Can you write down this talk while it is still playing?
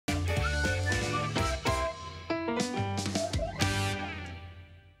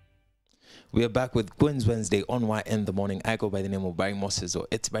We are back with Gwen's Wednesday on Y in the morning. I go by the name of Barry Moses, or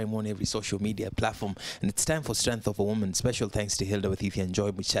it's Barry on every social media platform. And it's time for Strength of a Woman. Special thanks to Hilda with Ethiopia and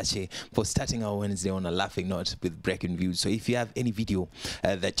Joy Muchache for starting our Wednesday on a laughing note with breaking views. So if you have any video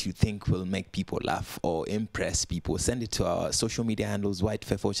that you think will make people laugh or impress people, send it to our social media handles,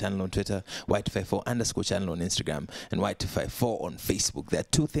 Y254 channel on Twitter, Y254 _ channel on Instagram, and Y254 on Facebook. There are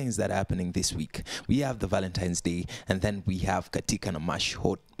two things that are happening this week. We have the Valentine's Day, and then we have Katika na Mash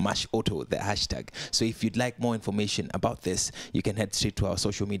Auto, the hashtag. So if you'd like more information about this, you can head straight to our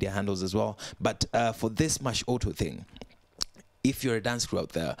social media handles as well. But for this Mash Auto thing, if you're a dance crew out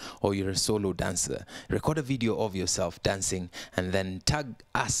there or you're a solo dancer, record a video of yourself dancing and then tag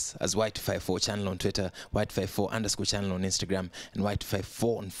us as Y254 channel on Twitter, Y254 channel on Instagram, and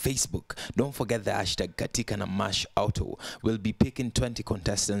Y254 on Facebook. Don't forget the hashtag Katika na Mash Auto. We'll be picking 20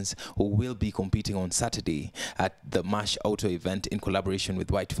 contestants who will be competing on Saturday at the Mash Auto event in collaboration with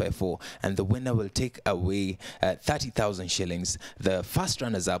Y254, and the winner will take away 30,000 shillings. The first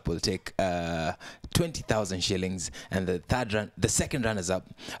runners-up will take 20,000 shillings, and the second runners-up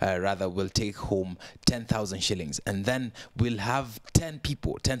will take home 10,000 shillings. And then we'll have 10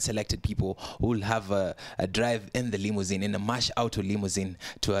 selected people who will have a drive in the limousine, in a Mash Auto limousine,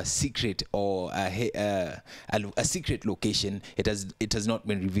 to a secret or a secret location. It has not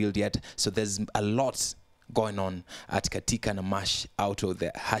been revealed yet, so there's a lot going on at Katika na Mash Auto, the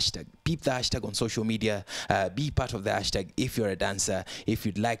hashtag. Peep the hashtag on social media. Be part of the hashtag if you're a dancer, if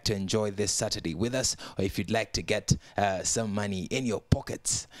you'd like to enjoy this Saturday with us, or if you'd like to get some money in your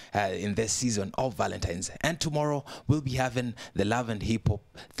pockets in this season of Valentine's. And tomorrow we'll be having the Love and Hip Hop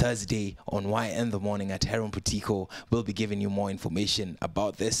Thursday on Y in the morning at Heron Putico. We'll be giving you more information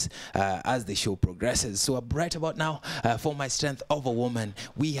about this as the show progresses. So right about now, for my Strength of a Woman,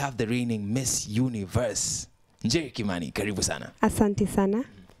 we have the reigning Miss Universe, Njeri Kimani. Karibu sana. Asante sana.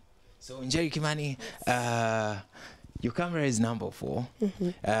 So Njeri Kimani, your camera is number 4.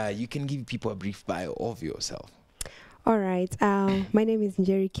 You can give people a brief bio of yourself. All right. My name is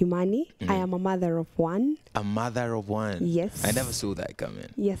Njeri Kimani. I am a mother of one. A mother of one? Yes. I never saw that coming.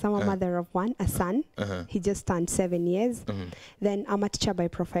 Yes, I'm a mother of one, a son. He just turned 7 years. Then I'm a teacher by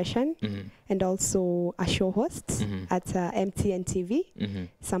profession and also a show host at MTN TV,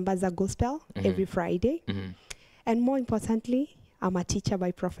 Sambaza Gospel, every Friday. And more importantly, I'm a teacher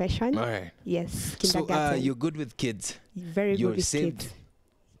by profession. All right. Yes, So kindergarten. you're good with kids? Very You're good with saved? kids.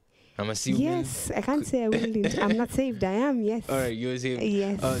 I'm assuming. Yes, I can't say I wouldn't. I'm not saved. I am, yes. All right, you're saved.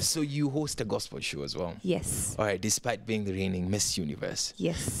 Yes. So you host a gospel show as well? Yes. All right, despite being the reigning Miss Universe.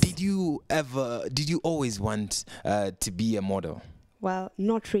 Yes. Did you always want to be a model? Well,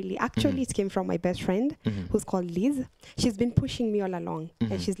 not really. Actually, it came from my best friend, who's called Liz. She's been pushing me all along.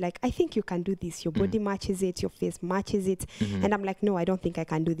 And she's like, I think you can do this. Your body matches it. Your face matches it. And I'm like, no, I don't think I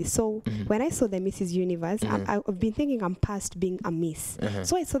can do this. So when I saw the Mrs. Universe, I've been thinking I'm past being a miss.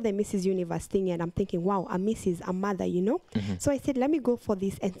 So I saw the Mrs. Universe thing and I'm thinking, wow, a miss is a mother, you know? So I said, let me go for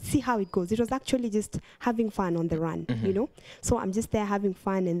this and see how it goes. It was actually just having fun on the run, you know? So I'm just there having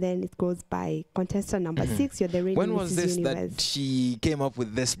fun, and then it goes by contestant number 6. You're the reigning When was Mrs. this Universe. that she came up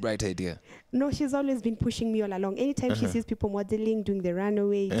with this bright idea? No, she's always been pushing me all along. Anytime she sees people modeling, doing the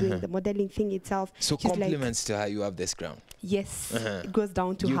runaway, doing the modeling thing itself. So she's compliments to her, you have this crown. Yes, it goes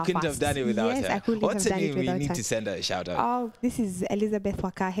down to her. You couldn't have done it without her. Yes, I couldn't What's have her done name? it without We need her. to send her a shout out. Oh, this is Elizabeth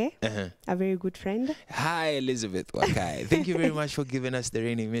Wakahe, a very good friend. Hi, Elizabeth Wakai. Thank you very much for giving us the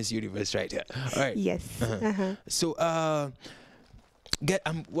reigning Miss Universe right here. All right. Yes. So,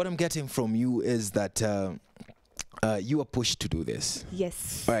 what I'm getting from you is that you are pushed to do this.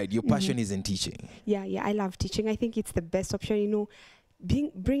 Yes. All right. Your passion is in teaching. Yeah, I love teaching. I think it's the best option, you know.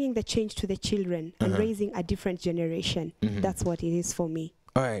 Bringing the change to the children and raising a different generation. That's what it is for me.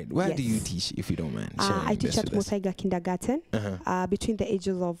 All right. Where do you teach, if you don't mind? I teach at Mutaiga Kindergarten between the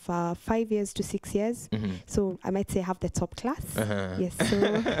ages of 5 years to 6 years. So I might say have the top class. Yes. So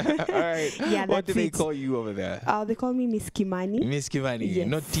all right. Yeah, what do they it. call you over there? They call me Miss Kimani. Miss Kimani, Yes.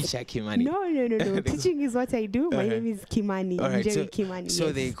 not teacher Kimani. No. Teaching is what I do. My name is Kimani. All right. Njeri Kimani. So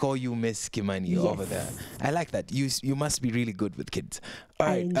yes. they call you Miss Kimani over there. I like that. You must be really good with kids. All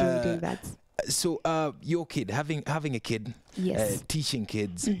right. I enjoy doing that. So your kid, having a kid, Yes. teaching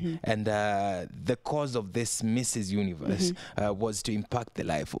kids, and the cause of this Mrs. Universe was to impact the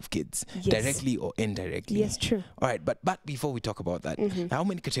life of kids, Yes. directly or indirectly. Yes, true. All right, but before we talk about that, how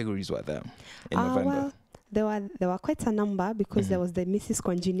many categories were there in November? Well, there were quite a number because there was the Mrs.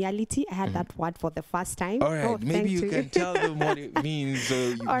 Congeniality. I had that word for the first time. All right, Oh, maybe you thank can tell them what it means, so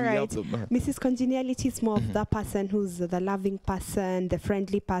you All right. help them. Mrs. Congeniality is more of the person who's the loving person, the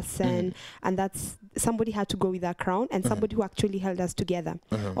friendly person, and that's somebody had to go with a crown and somebody who actually held us together.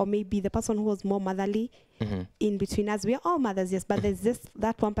 Or maybe the person who was more motherly in between us. We are all mothers, yes, but there's just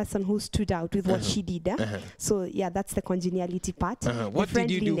that one person who stood out with what she did. So yeah, that's the congeniality part. What did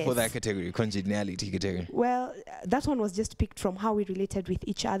you do for that category, congeniality category? Well, that one was just picked from how we related with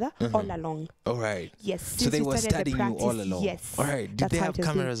each other all along. All right. Yes. So they were studying you all along? Yes. All right. Did they have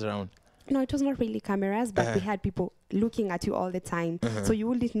cameras around? No, it was not really cameras, but we had people looking at you all the time. So you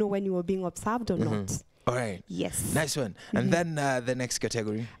wouldn't know when you were being observed or not. All right. Yes. Nice one. And then the next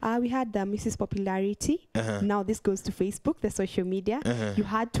category? We had Mrs. Popularity. Now this goes to Facebook, the social media. You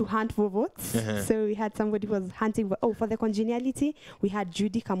had to hunt for votes. So we had somebody who was hunting for the congeniality, we had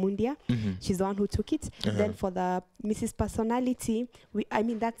Judy Kamundia. She's the one who took it. Then for the Mrs. Personality,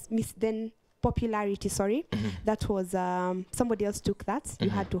 that's Miss then Popularity, sorry. That was somebody else took that. You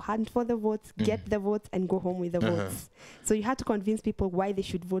had to hunt for the votes, get the votes, and go home with the votes. So you had to convince people why they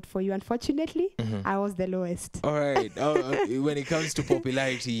should vote for you. Unfortunately, I was the lowest. All right. When it comes to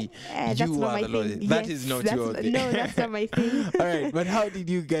popularity, you are the lowest. That is not your thing. No, that's not my thing. All right. But how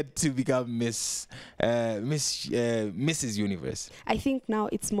did you get to become Mrs. Universe? I think now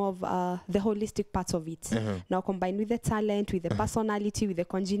it's more of the holistic part of it. Now combined with the talent, with the personality, with the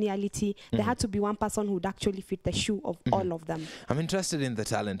congeniality, there had to be one person who would actually fit the shoe of all of them. I'm interested in the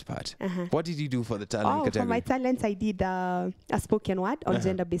talent part. What did you do for the talent category? For my talent, I did a spoken word on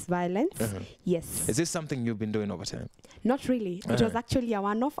gender-based violence. Yes. Is this something you've been doing over time? Not really. It was actually a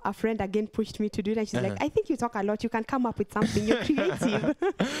one-off. A friend again pushed me to do it, and she's like, I think you talk a lot. You can come up with something. You're creative.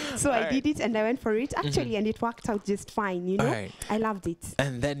 So I did it, and I went for it, actually, and it worked out just fine, you know? I loved it.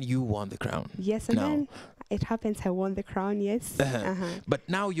 And then you won the crown. Yes, and then it happens I won the crown, yes. But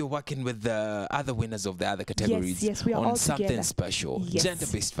now you're working with the other winners of the other categories yes, we are on all something together. special, Yes.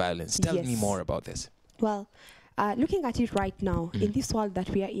 gender-based violence. Tell me more about this. Well, looking at it right now, in this world that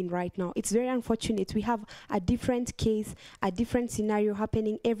we are in right now, it's very unfortunate. We have a different case, a different scenario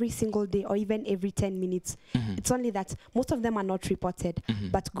happening every single day or even every 10 minutes. It's only that most of them are not reported.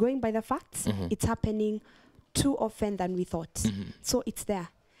 But going by the facts, it's happening too often than we thought. So it's there.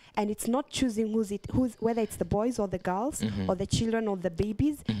 And it's not choosing whether it's the boys or the girls or the children or the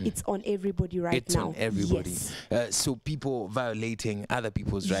babies. It's on everybody now. It's on everybody. Yes. So people violating other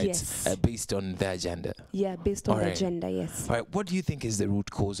people's rights based on their gender. Yeah, based on their gender, yes. All right. What do you think is the root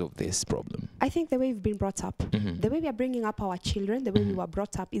cause of this problem? I think the way we've been brought up, the way we are bringing up our children, the way we were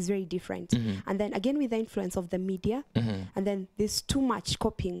brought up is very different. And then again with the influence of the media, and then there's too much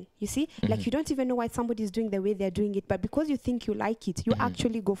copying. You see, like you don't even know why somebody is doing the way they're doing it, but because you think you like it, you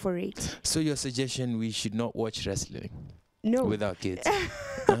actually go for it. So your suggestion, we should not watch wrestling? No. With our kids.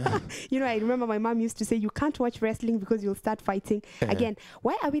 You know, I remember my mom used to say, you can't watch wrestling because you'll start fighting. Again,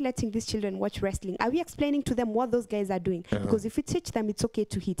 why are we letting these children watch wrestling? Are we explaining to them what those guys are doing? Because if we teach them, it's okay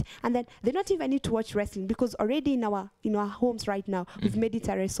to hit. And then they don't even need to watch wrestling because already in our homes right now, we've made it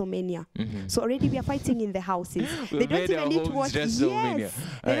a WrestleMania. So already we are fighting in the houses. They don't even need to watch. Yes,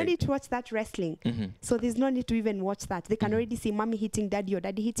 they don't need to watch that wrestling. So there's no need to even watch that. They can already see mommy hitting daddy or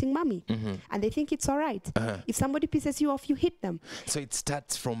daddy hitting mommy. And they think it's all right. If somebody pisses you off, you hit them. So it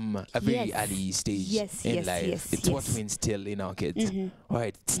starts from a very early stage in life. It's what we instill in our kids. All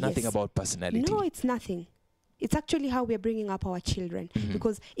right. It's nothing about personality. No, it's nothing. It's actually how we're bringing up our children.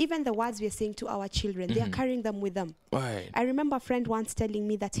 Because even the words we're saying to our children, they are carrying them with them. Right. I remember a friend once telling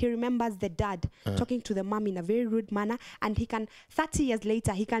me that he remembers the dad talking to the mom in a very rude manner, and 30 years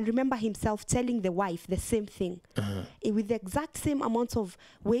later, he can remember himself telling the wife the same thing with the exact same amount of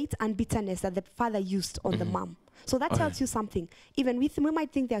weight and bitterness that the father used on the mom. So that tells you something. Even we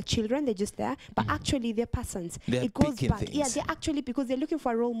might think they're children, they're just there, but actually they're persons. It goes back. Things. Yeah, they're actually, because they're looking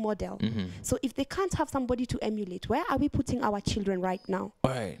for a role model. So if they can't have somebody to emulate, where are we putting our children right now? All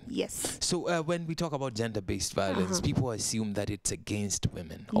right. Yes. So when we talk about gender-based violence, people assume that it's against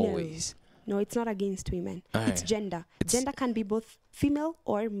women, always. No, it's not against women. It's gender. Gender can be both female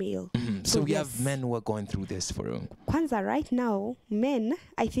or male. So we have men who are going through this for real. Kwanza, right now, men,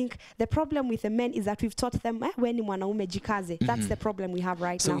 I think the problem with the men is that we've taught them, when ni mwanaume jikaze. That's the problem we have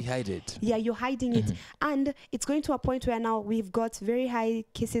right now. So we hide it. Yeah, you're hiding it. And it's going to a point where now we've got very high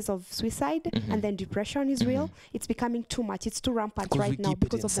cases of suicide, and then depression is real. It's becoming too much. It's too rampant right now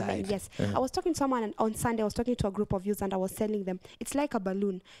because of the men. Yes. I was talking to someone on Sunday, I was talking to a group of youth, and I was telling them, it's like a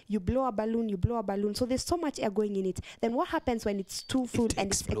balloon. You blow a balloon, you blow a balloon. So there's so much air going in it. Then what happens when it's it's too full it and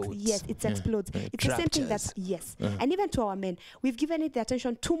explodes. it explodes. It's the same thing that and even to our men, we've given it the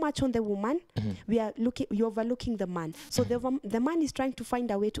attention too much on the woman. You're overlooking the man. So the man is trying to find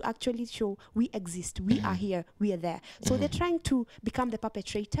a way to actually show we exist, we are here, we are there. So they're trying to become the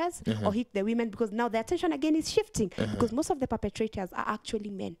perpetrators or hit the women, because now the attention again is shifting, because most of the perpetrators are actually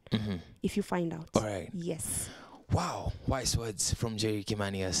men, if you find out. All right. Yes. Wow, wise words from Jerry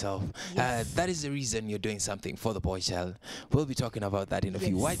Kimani herself. Yes. That is the reason you're doing something for the boy child. We'll be talking about that in a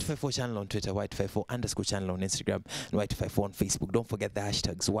few. Y254 channel on Twitter, Y254 _ channel on Instagram, and Y254 on Facebook. Don't forget the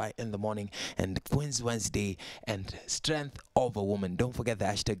hashtags Y in the morning and Wednesday and strength of a woman. Don't forget the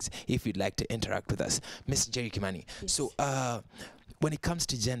hashtags if you'd like to interact with us. Mr. Jerry Kimani. Yes. So when it comes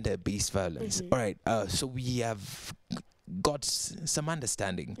to gender-based violence, all right, so we have got some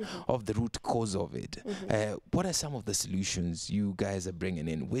understanding of the root cause of it. What are some of the solutions you guys are bringing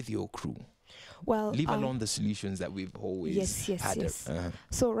in with your crew? Well, leave alone the solutions that we've always had.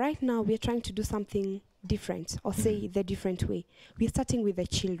 So right now we're trying to do something different, or say the different way. We're starting with the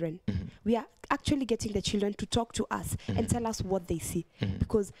children. We are actually getting the children to talk to us and tell us what they see,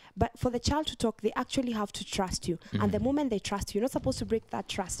 but for the child to talk, they actually have to trust you, and the moment they trust you, you're not supposed to break that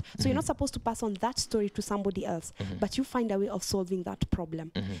trust. So you're not supposed to pass on that story to somebody else, but you find a way of solving that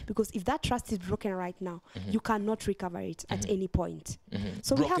problem, because if that trust is broken right now, you cannot recover it at any point.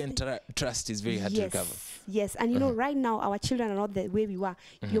 So broken trust is very hard to recover. Yes, and you know, right now our children are not the way we were.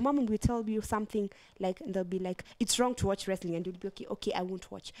 Your mom will tell you something like, they'll be like, it's wrong to watch wrestling, and you'll be okay, I won't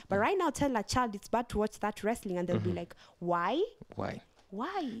watch. But right now, tell a child it's bad to watch that wrestling, and they'll be like, why? They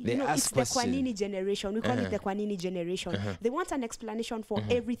it's the Kwanini generation. We call it the Kwanini generation. They want an explanation for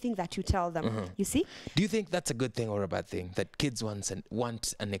everything that you tell them. You see? Do you think that's a good thing or a bad thing, that kids want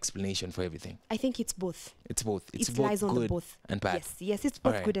an explanation for everything? I think it's both. It's both. It's it both lies on good the both and bad. Yes, it's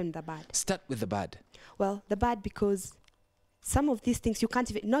both good and the bad. Start with the bad. Well, the bad, because some of these things you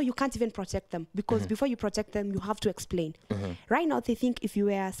can't even protect them, because before you protect them, you have to explain. Right now, they think if you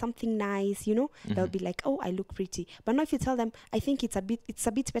wear something nice, they'll be like, oh, I look pretty. But now if you tell them, I think it's a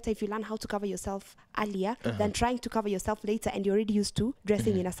bit better if you learn how to cover yourself earlier than trying to cover yourself later, and you're already used to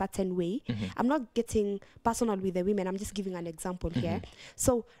dressing in a certain way. I'm not getting personal with the women, I'm just giving an example here.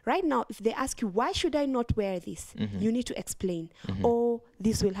 So right now, if they ask you, why should I not wear this? You need to explain. Oh,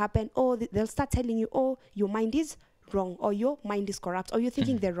 this will happen. Oh, they'll start telling you, oh, your mind is wrong, or your mind is corrupt, or you're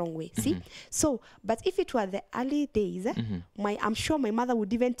thinking the wrong way. See? So, but if it were the early days, I'm sure my mother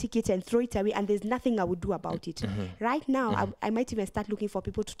would even take it and throw it away, and there's nothing I would do about it. Right now, I might even start looking for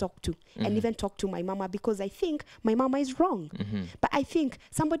people to talk to, and even talk to my mama, because I think my mama is wrong. But I think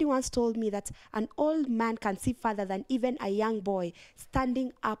somebody once told me that an old man can see further than even a young boy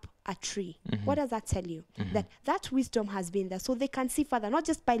standing up a tree. What does that tell you? That wisdom has been there, so they can see further, not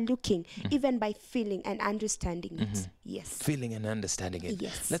just by looking, even by feeling and understanding it. Yes, feeling and understanding it.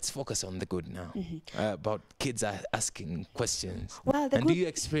 Yes. Let's focus on the good now. About kids are asking questions. Well, and do you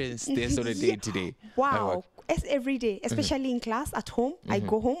experience this on a day-to-day? Wow. It's every day, especially in class at home. I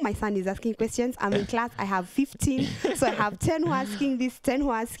go home, my son is asking questions. I'm in class, I have 15, so I have 10 who are asking this, 10 who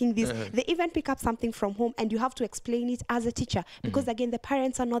are asking this. They even pick up something from home, and you have to explain it as a teacher, because again, the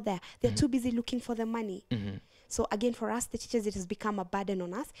parents are not there. They're too busy looking for the money. So again, for us, the teachers, it has become a burden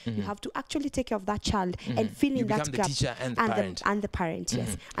on us. You have to actually take care of that child and fill in that gap. The teacher and the parent. And the parent,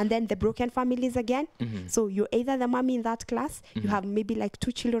 yes. And then the broken families again. So you're either the mommy in that class, you have maybe like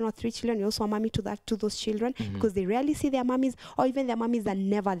 2 children or 3 children, you're also a mommy to those children, because they rarely see their mommies, or even their mommies are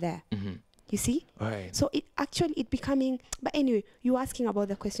never there. You see? Right. So it becoming, but anyway, you're asking about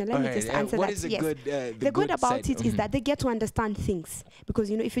the question. Let me just answer what that. Is the yes. good, the good about it is that they get to understand things. Because,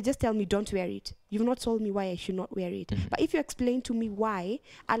 if you just tell me don't wear it, you've not told me why I should not wear it. But if you explain to me why,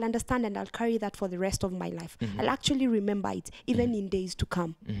 I'll understand, and I'll carry that for the rest of my life. I'll actually remember it, even in days to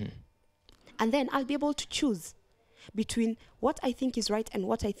come. And then I'll be able to choose between what I think is right and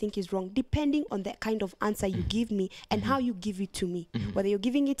what I think is wrong, depending on the kind of answer you give me and how you give it to me. Whether you're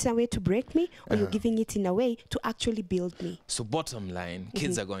giving it in a way to break me, or you're giving it in a way to actually build me. So bottom line,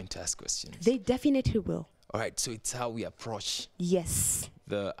 kids are going to ask questions. They definitely will. All right, so it's how we approach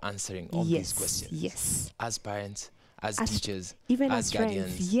the answering of these questions. Yes. As parents, as teachers, even as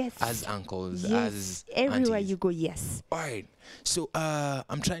guardians, friends, as uncles, as everywhere aunties. You go, yes. All right. So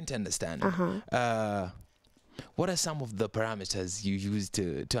I'm trying to understand. What are some of the parameters you use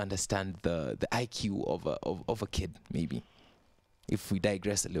to understand the IQ of a kid, maybe? if we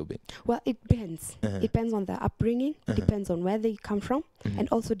digress a little bit? Well, it depends. It depends on the upbringing, depends on where they come from, and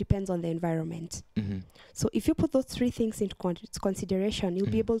also depends on the environment. So if you put those three things into consideration, you'll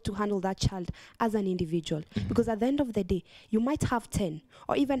be able to handle that child as an individual. Because at the end of the day, you might have 10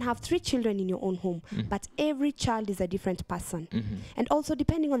 or even have 3 children in your own home, but every child is a different person. And also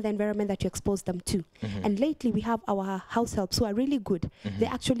depending on the environment that you expose them to. And lately we have our house helps who are really good.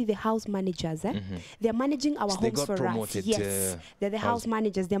 They're actually the house managers. They're managing our homes for us. Yes, they're the house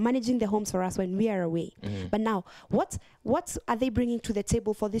managers. They're managing the homes for us when we are away. But now, what are they bringing to the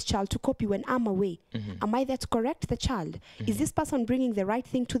table for this child to copy when I'm away? Am I there to correct the child? Is this person bringing the right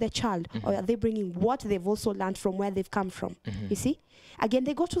thing to the child, or are they bringing what they've also learned from where they've come from? You see? Again,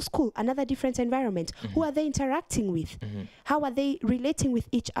 they go to school, another different environment. Who are they interacting with? How are they relating with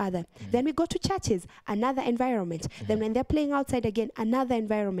each other? Then we go to churches, another environment. Then when they're playing outside again, another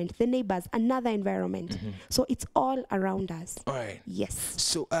environment. The neighbors, another environment. So it's all around us. All right. Yes.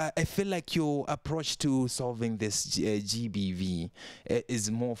 So I feel like your approach to solving this GBV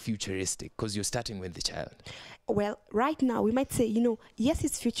is more futuristic because you're starting with the child. Well, right now, we might say, yes,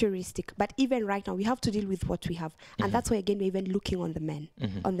 it's futuristic, but even right now, we have to deal with what we have. And that's why, again, we're even looking on the men,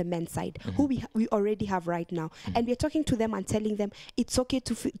 on the men's side, who we already have right now. And we're talking to them and telling them, it's okay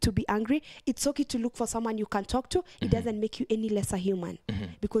to be angry. It's okay to look for someone you can talk to. It doesn't make you any less a human.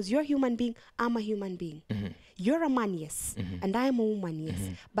 Because you're a human being, I'm a human being. You're a man, yes. And I am a woman, yes.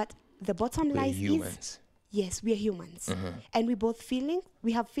 But the bottom line is... Yes, we are humans. And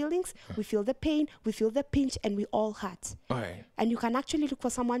we have feelings, we feel the pain, we feel the pinch, and we all hurt. Right. And you can actually look for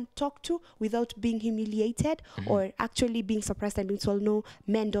someone to talk to without being humiliated or actually being suppressed and being told, no,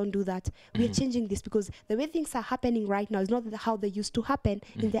 men don't do that. We are changing this because the way things are happening right now is not how they used to happen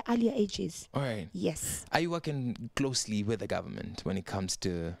in the earlier ages. All right. Yes. Are you working closely with the government when it comes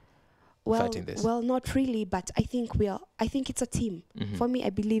to fighting this? Well, not really, but I think it's a team. For me, I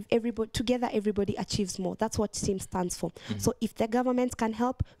believe everybody achieves more. That's what team stands for. So if the government can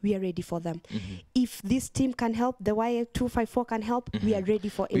help, we are ready for them. If this team can help, the Y254 can help, we are ready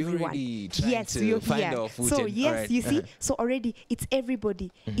for everyone. Yes, we find our footing. So yes, you see, so already it's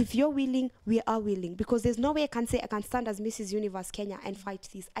everybody. If you're willing, we are willing, because there's no way I can say I can stand as Mrs. Universe Kenya and fight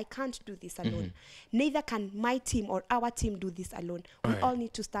this. I can't do this alone. Neither can my team or our team do this alone. We all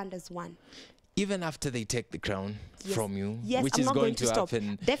need to stand as one. Even after they take the crown from you, which I'm is not going to stop.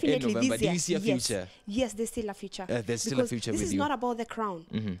 happen Definitely in November, this year. Do you see a future? Yes, there's still a future. There's still a future with you. This is not about the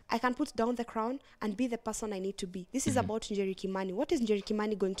crown. I can put down the crown and be the person I need to be. This is about Njeri Kimani. What is Njeri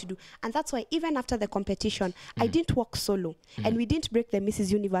Kimani going to do? And that's why even after the competition, I didn't walk solo. And we didn't break the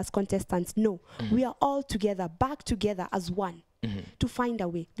Mrs. Universe contestants. No, we are all together, back together as one. To find a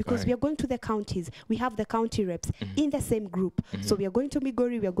way, because we are going to the counties. We have the county reps in the same group. So we are going to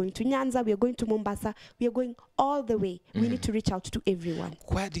Migori, we are going to Nyanza, we are going to Mombasa, we are going all the way. We need to reach out to everyone.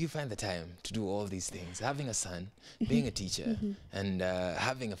 Where do you find the time to do all these things? Having a son, being a teacher, and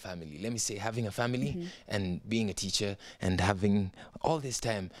having a family. Let me say having a family and being a teacher and having all this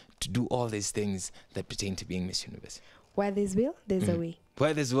time to do all these things that pertain to being Miss Universe. Where there's will, there's a way.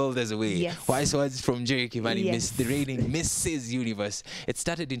 Where there's will, there's a way. Yes. Wise words from Njeri Kimani, Yes. the reigning Mrs. Universe. It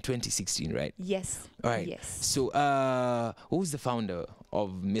started in 2016, right? Yes. All right. Yes. So, who's the founder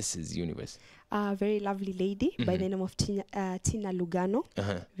of Mrs. Universe? A very lovely lady by the name of Tina Lugano.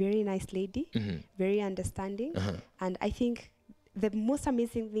 Very nice lady, very understanding. And I think the most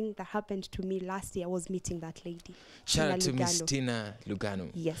amazing thing that happened to me last year was meeting that lady. Shout out to Miss Tina Lugano.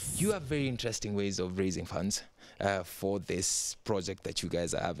 Yes. You have very interesting ways of raising funds for this project that you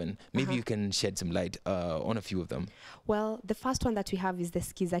guys are having. Maybe you can shed some light on a few of them. Well, the first one that we have is the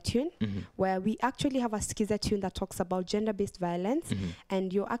Skiza tune, where we actually have a Skiza tune that talks about gender-based violence,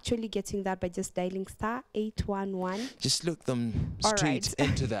 and you're actually getting that by just dialing *811. Just look them straight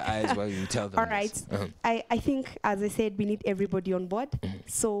into the eyes while you tell them. All right. I think, as I said, we need everybody on board.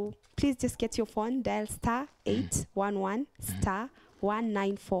 So please just get your phone, dial *811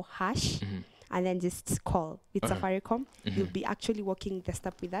 *194#. And then just call with Safaricom. You'll be actually walking the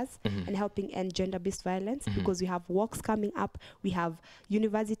step with us and helping end gender-based violence, because we have walks coming up, we have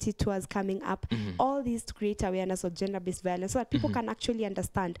university tours coming up, all these to create awareness of gender-based violence so that people can actually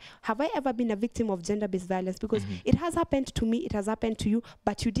understand, have I ever been a victim of gender-based violence? Because it has happened to me, it has happened to you,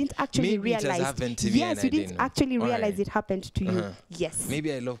 but you didn't actually realize. It has happened to me. Yes, you didn't actually realize it happened to you. Yes.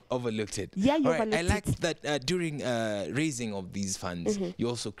 Maybe I overlooked it. Yeah, you overlooked it. I like that during raising of these funds, you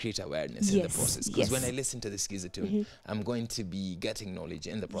also create awareness in the process. Because when I listen to the Skiza tune, I'm going to be getting knowledge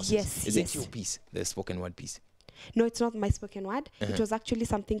in the process. Yes. Is it your piece, the spoken word piece? No, it's not my spoken word. It was actually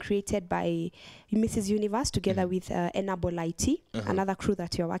something created by Mrs. Universe together with Enable IT, another crew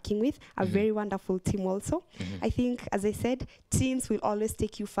that you're working with, a very wonderful team also. I think, as I said, teams will always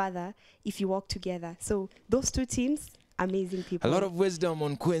take you further if you work together. So those two teams, amazing people. A lot of wisdom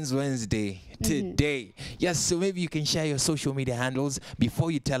on Queen's Wednesday today. Yes, so maybe you can share your social media handles before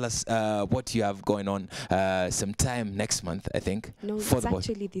you tell us what you have going on sometime next month, I think. No, for it's the boy.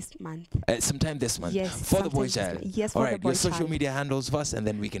 actually this month. Sometime this month. Yes. For the boy sometime this child. month. Yes, All for right, the boy your social child. media handles first, and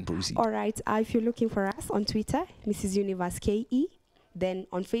then we can proceed. All right. If you're looking for us on Twitter, Mrs. Universe KE. Then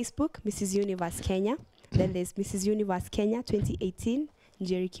on Facebook, Mrs. Universe Kenya. Then there's Mrs. Universe Kenya 2018,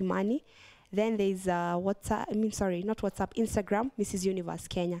 Njeri Kimani. Then there's Instagram, Mrs. Universe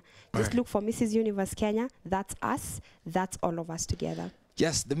Kenya. Just look for Mrs. Universe Kenya. That's us. That's all of us together.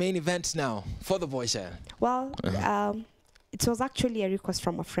 Yes, the main event now for the boy child. Well, it was actually a request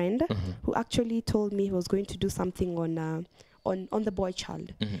from a friend who actually told me he was going to do something on the boy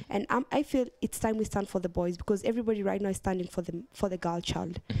child. And I feel it's time we stand for the boys, because everybody right now is standing for the girl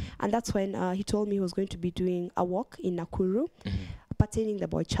child. And that's when he told me he was going to be doing a walk in Nakuru pertaining the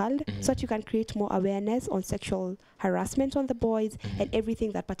boy child, so that you can create more awareness on sexual harassment on the boys and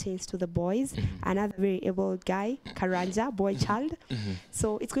everything that pertains to the boys. Another very able guy, Karanja, boy child.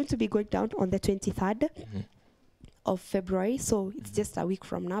 So it's going to be going down on the 23rd of February, so it's just a week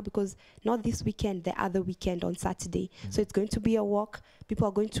from now, because not this weekend, the other weekend on Saturday. So it's going to be a walk. People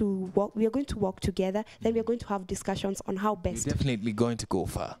are going to walk. We are going to walk together. Then we are going to have discussions on how best. We're definitely going to go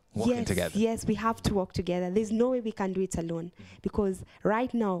far walking together. Yes, we have to work together. There's no way we can do it alone, because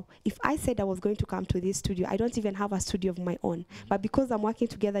right now, if I said I was going to come to this studio, I don't even have a studio of my own. But because I'm working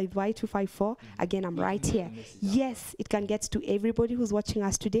together with Y254, again, I'm right here. Yes, it can get to everybody who's watching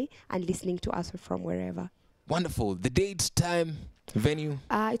us today and listening to us from wherever. Wonderful. The date, time, venue?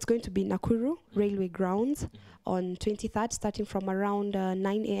 It's going to be Nakuru Railway Grounds on 23rd, starting from around 9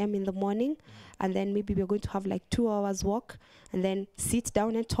 a.m. in the morning. And then maybe we're going to have like 2 hours walk, and then sit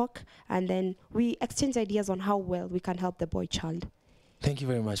down and talk. And then we exchange ideas on how well we can help the boy child. Thank you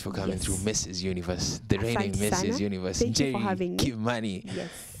very much for coming through, Mrs. Universe, the reigning Asante Mrs. sana. Universe. Thank you for having me. Kimani. Yes.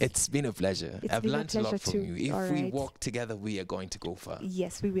 It's been a pleasure. I've been a learned a lot pleasure from too. you. If All we right. walk together, we are going to go far.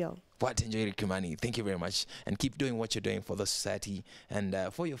 Yes, we will. What Njeri Kimani, thank you very much. And keep doing what you're doing for the society and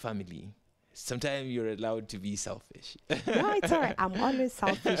for your family. Sometimes you're allowed to be selfish. No, it's all right. I'm always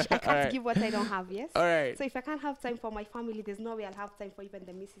selfish. I can't right. give what I don't have, yes? All right. So if I can't have time for my family, there's no way I'll have time for even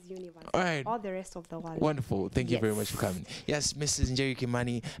the Mrs. Universe. All right. Or the rest of the world. Wonderful. Thank you very much for coming. Yes, Mrs. Njeri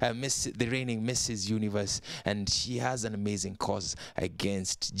Kimani, the reigning Mrs. Universe, and she has an amazing cause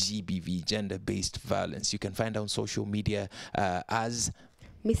against GBV, gender-based violence. You can find her on social media as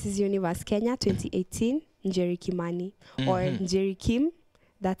Mrs. Universe Kenya 2018, Njeri Kimani. Or Njeri Kim,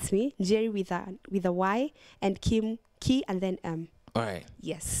 that's me. Njeri with a Y, and Kim, Ki, and then M. All right.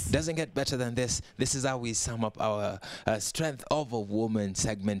 Yes. Doesn't get better than this. This is how we sum up our Strength of a Woman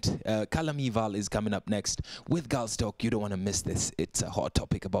segment. Kalami Val is coming up next with Girls Talk. You don't want to miss this. It's a hot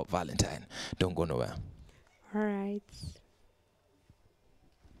topic about Valentine. Don't go nowhere. All right.